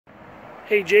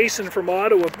Hey, Jason from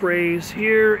Auto Appraise.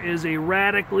 Here is a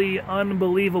radically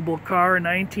unbelievable car,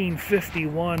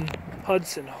 1951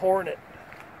 Hudson Hornet.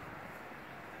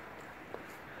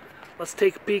 Let's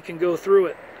take a peek and go through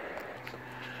it.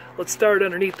 Let's start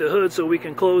underneath the hood so we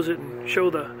can close it and show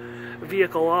the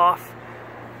vehicle off.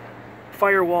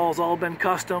 Firewall's all been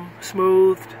custom,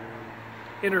 smoothed.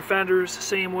 Inner fenders,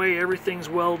 same way, everything's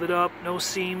welded up, no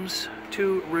seams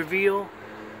to reveal.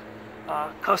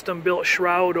 Custom built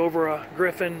shroud over a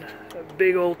Griffin, a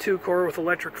big old 2-core with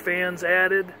electric fans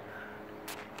added.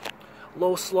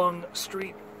 Low slung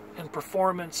street and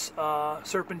performance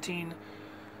serpentine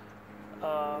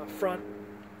front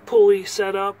pulley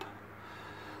setup.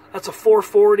 That's a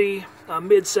 440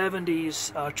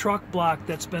 mid-70s truck block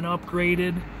that's been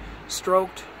upgraded,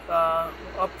 stroked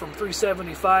up from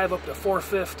 375 up to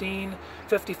 415,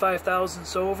 55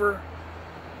 thousandths over.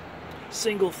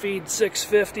 Single feed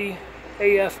 650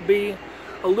 AFB,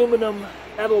 aluminum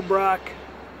Edelbrock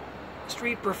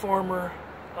street performer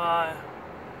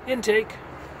intake,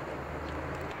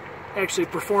 actually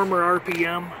performer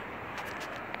RPM.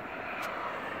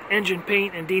 Engine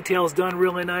paint and details done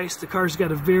really nice. The car's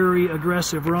got a very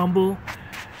aggressive rumble.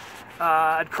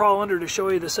 I'd crawl under to show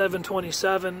you the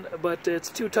 727, but it's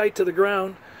too tight to the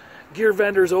ground. Gear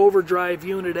vendor's overdrive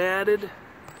unit added.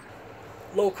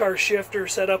 Low car shifter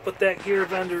set up with that gear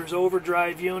vendor's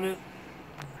overdrive unit.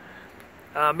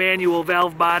 Manual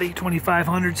valve body,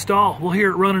 2500 stall. We'll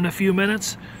hear it run in a few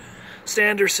minutes.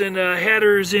 Sanderson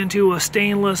headers into a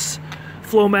stainless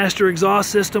Flowmaster exhaust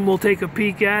system we'll take a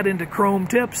peek at, into chrome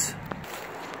tips.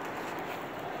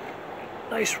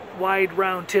 Nice wide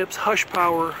round tips, hush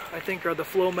power I think are the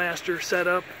Flowmaster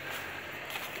setup.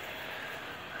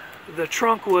 The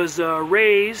trunk was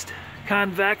raised,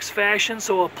 convex fashion,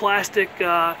 so a plastic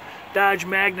Dodge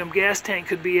Magnum gas tank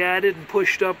could be added and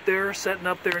pushed up there, setting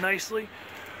up there nicely.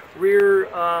 Rear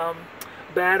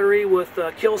battery with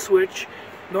a kill switch.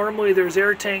 Normally there's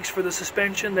air tanks for the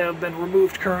suspension that have been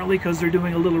removed currently because they're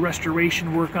doing a little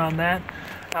restoration work on that.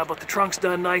 But the trunk's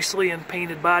done nicely in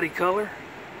painted body color.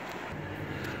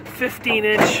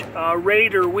 15-inch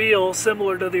Raider wheel,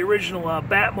 similar to the original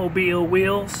Batmobile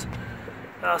wheels.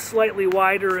 Slightly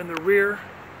wider in the rear.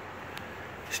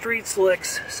 Street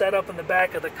slicks set up in the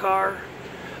back of the car.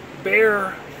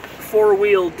 Bare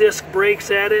 4-wheel disc brakes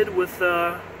added with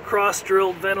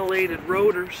cross-drilled ventilated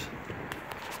rotors.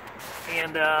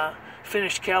 And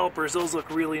finished calipers, those look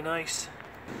really nice.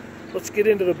 Let's get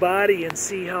into the body and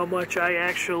see how much I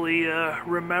actually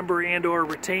remember and or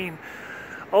retain.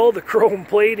 All the chrome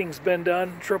plating's been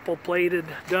done, triple plated,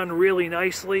 done really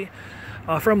nicely.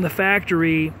 From the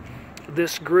factory,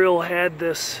 this grille had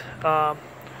this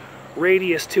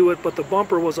radius to it, but the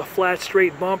bumper was a flat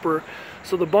straight bumper,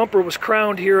 so the bumper was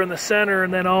crowned here in the center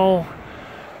and then all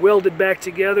welded back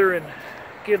together and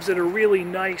gives it a really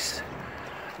nice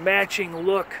matching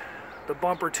look, the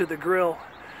bumper to the grille.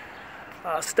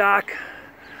 Stock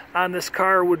on this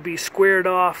car would be squared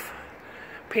off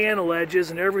panel edges,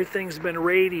 and everything's been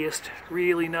radiused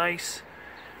really nice.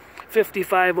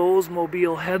 55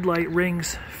 Oldsmobile headlight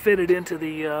rings fitted into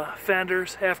the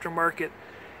fenders, aftermarket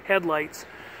headlights.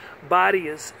 Body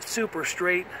is super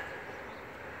straight.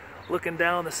 Looking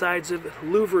down the sides of it,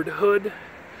 louvered hood.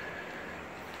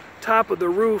 Top of the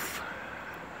roof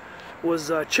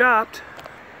was chopped.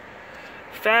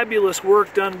 Fabulous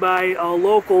work done by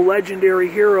local legendary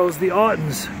heroes, the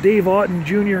Aughtons. Dave Aughton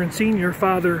Jr. and Sr.,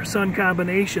 father-son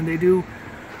combination. They do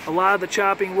a lot of the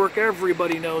chopping work.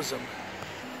 Everybody knows them.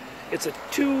 It's a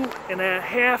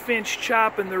 2.5-inch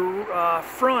chop in the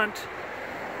front,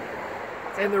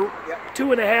 and the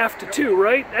 2.5 to 2,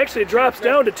 right? Actually, it drops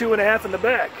down to 2.5 in the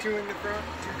back. 2 in the front,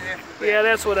 2.5 in the back. Yeah,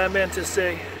 that's what I meant to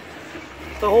say.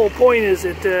 The whole point is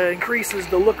it increases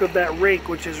the look of that rake,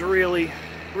 which is really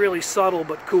subtle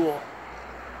but cool.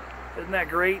 Isn't that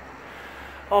great?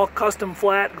 All custom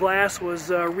flat glass was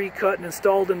recut and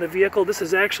installed in the vehicle. This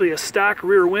is actually a stock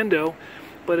rear window,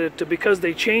 but because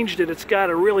they changed it, it's got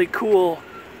a really cool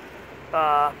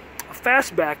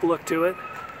fastback look to it.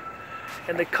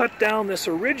 And they cut down this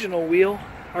original wheel,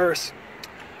 or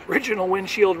original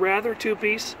windshield rather,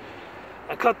 2-piece.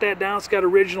 I cut that down. It's got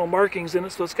original markings in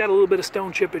it, so it's got a little bit of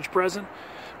stone chippage present.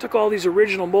 Took all these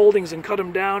original moldings and cut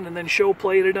them down and then show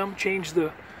plated them, changed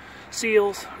the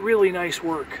seals. Really nice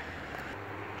work.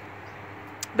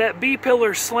 That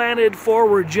B-pillar slanted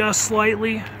forward just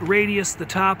slightly, radius the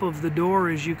top of the door,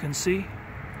 as you can see.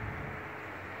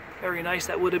 Very nice.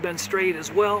 That would have been straight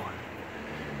as well.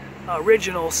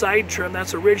 Original side trim,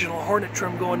 that's original Hornet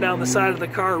trim going down the side of the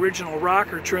car, original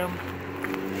rocker trim.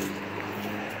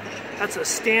 That's a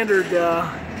standard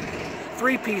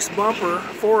three-piece bumper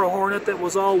for a Hornet that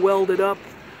was all welded up,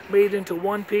 made into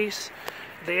one piece.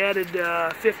 They added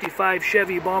 55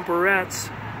 Chevy bumperettes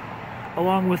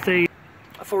along with a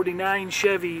 49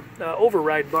 Chevy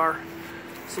override bar.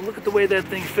 So look at the way that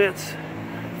thing fits.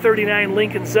 39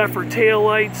 Lincoln Zephyr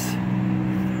taillights.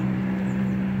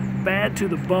 Bad to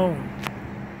the bone.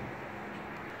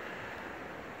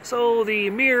 So the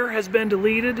mirror has been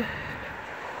deleted.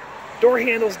 Door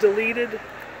handles deleted.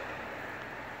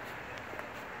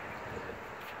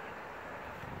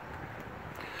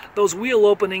 Those wheel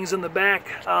openings in the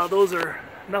back, those are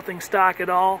nothing stock at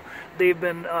all. They've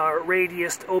been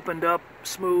radiused, opened up,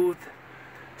 smooth,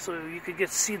 so you could get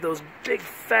to see those big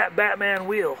fat Batman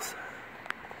wheels.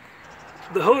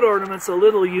 The hood ornament's a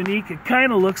little unique. It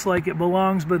kind of looks like it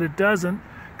belongs, but it doesn't,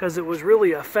 because it was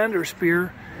really a fender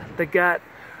spear that got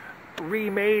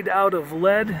remade out of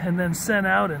lead and then sent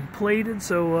out and plated,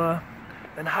 so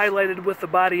and highlighted with the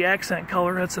body accent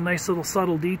color. That's a nice little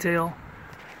subtle detail.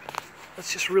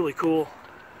 That's just really cool.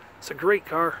 It's a great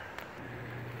car.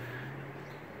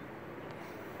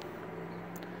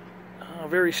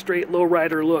 Very straight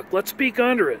lowrider look. Let's peek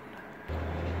under it.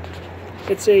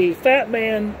 It's a Fat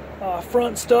Man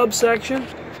front stub section,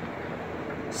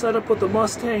 set up with the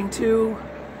Mustang 2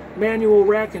 manual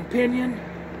rack and pinion.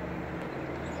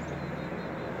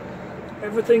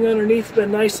 Everything underneath's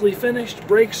been nicely finished.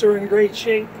 Brakes are in great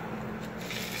shape.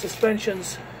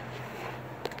 Suspension's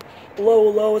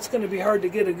low. It's going to be hard to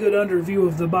get a good under view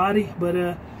of the body, but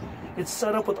it's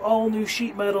set up with all new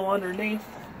sheet metal underneath.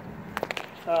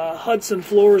 Hudson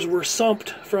floors were sumped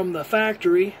from the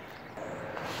factory,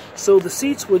 so the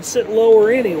seats would sit lower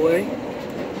anyway,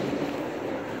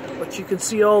 but you can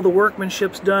see all the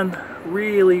workmanship's done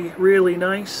really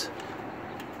nice.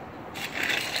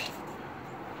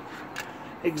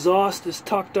 Exhaust is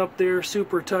tucked up there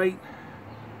super tight,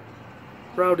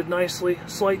 routed nicely.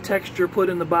 Slight texture put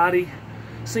in the body.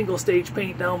 Single stage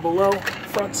paint down below.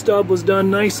 Front stub was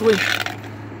done nicely.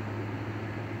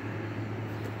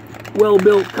 Well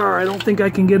built car. I don't think I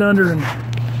can get under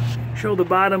and show the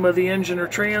bottom of the engine or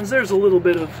trans. There's a little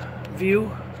bit of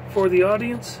view for the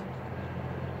audience.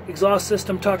 Exhaust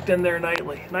system tucked in there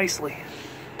nicely.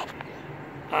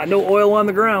 No oil on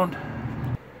the ground.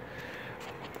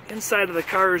 Inside of the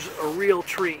car is a real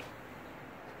treat.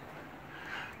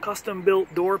 Custom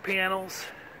built door panels,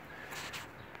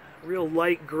 real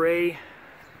light gray,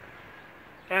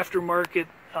 aftermarket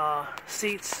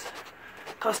seats,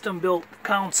 custom built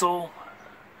console.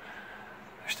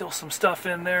 There's still some stuff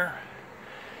in there.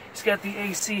 He's got the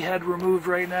AC head removed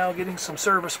right now, getting some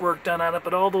service work done on it,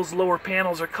 but all those lower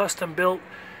panels are custom built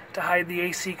to hide the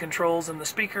AC controls and the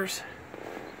speakers.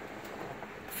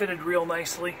 Fitted real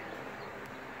nicely.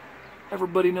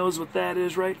 Everybody knows what that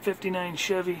is, right? 59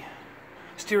 Chevy.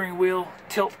 Steering wheel,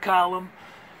 tilt column.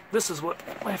 This is what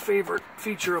my favorite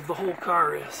feature of the whole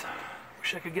car is.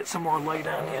 Wish I could get some more light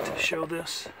on you to show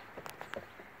this.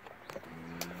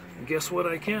 And guess what,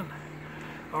 I can.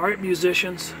 Alright,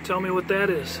 musicians, tell me what that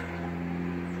is.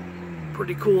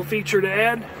 Pretty cool feature to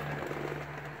add.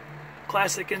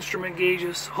 Classic instrument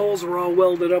gauges. Holes were all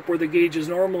welded up where the gauges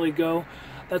normally go.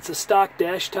 That's a stock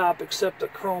dash top, except the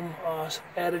chrome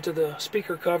added to the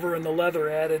speaker cover and the leather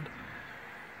added.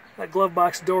 That glove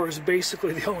box door is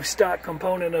basically the only stock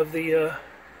component of the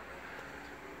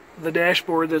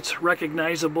dashboard that's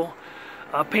recognizable.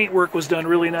 Paintwork was done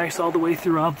really nice all the way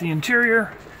throughout the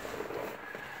interior.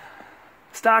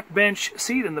 Stock bench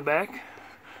seat in the back.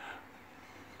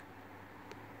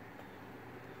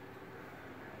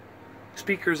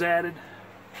 Speakers added.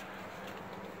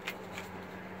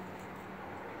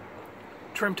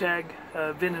 Trim tag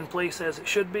VIN in place as it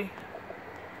should be.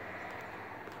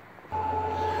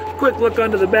 Quick look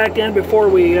under the back end before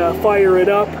we fire it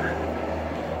up.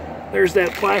 There's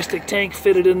that plastic tank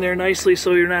fitted in there nicely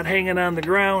so you're not hanging on the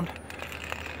ground.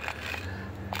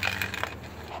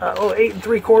 8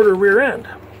 3/4 rear end.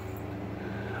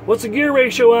 What's the gear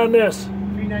ratio on this?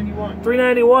 391.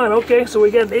 391. Okay, so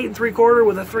we got an 8 3/4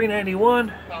 with a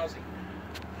 391. Posi.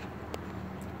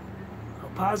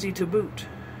 A posi to boot.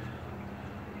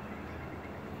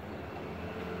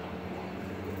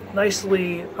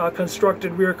 Nicely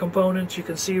constructed rear components. You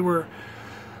can see where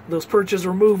those perches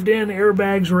were moved in,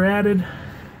 airbags were added.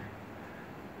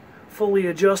 Fully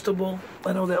adjustable.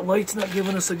 I know that light's not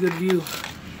giving us a good view.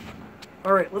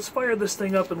 Alright, let's fire this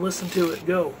thing up and listen to it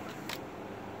go.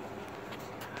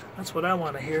 That's what I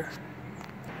want to hear.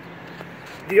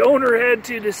 The owner had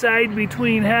to decide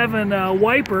between having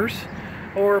wipers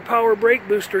or a power brake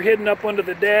booster hidden up under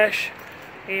the dash.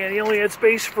 And he only had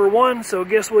space for one, so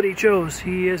guess what he chose?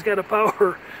 He has got a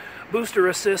power booster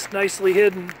assist nicely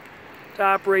hidden to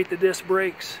operate the disc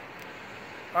brakes.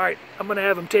 All right, I'm going to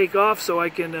have them take off so I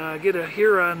can get a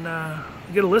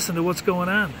listen to what's going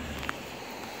on.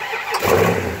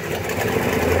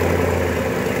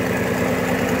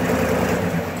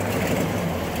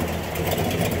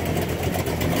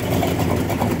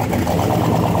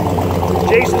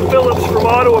 Jason Phillips from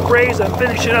Auto Appraise. I'm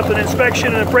finishing up an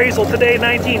inspection and appraisal today,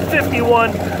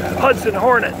 1951 Hudson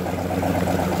Hornet.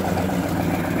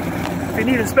 If you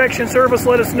need inspection service,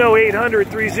 let us know,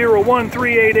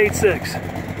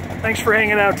 800-301-3886. Thanks for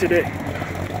hanging out today.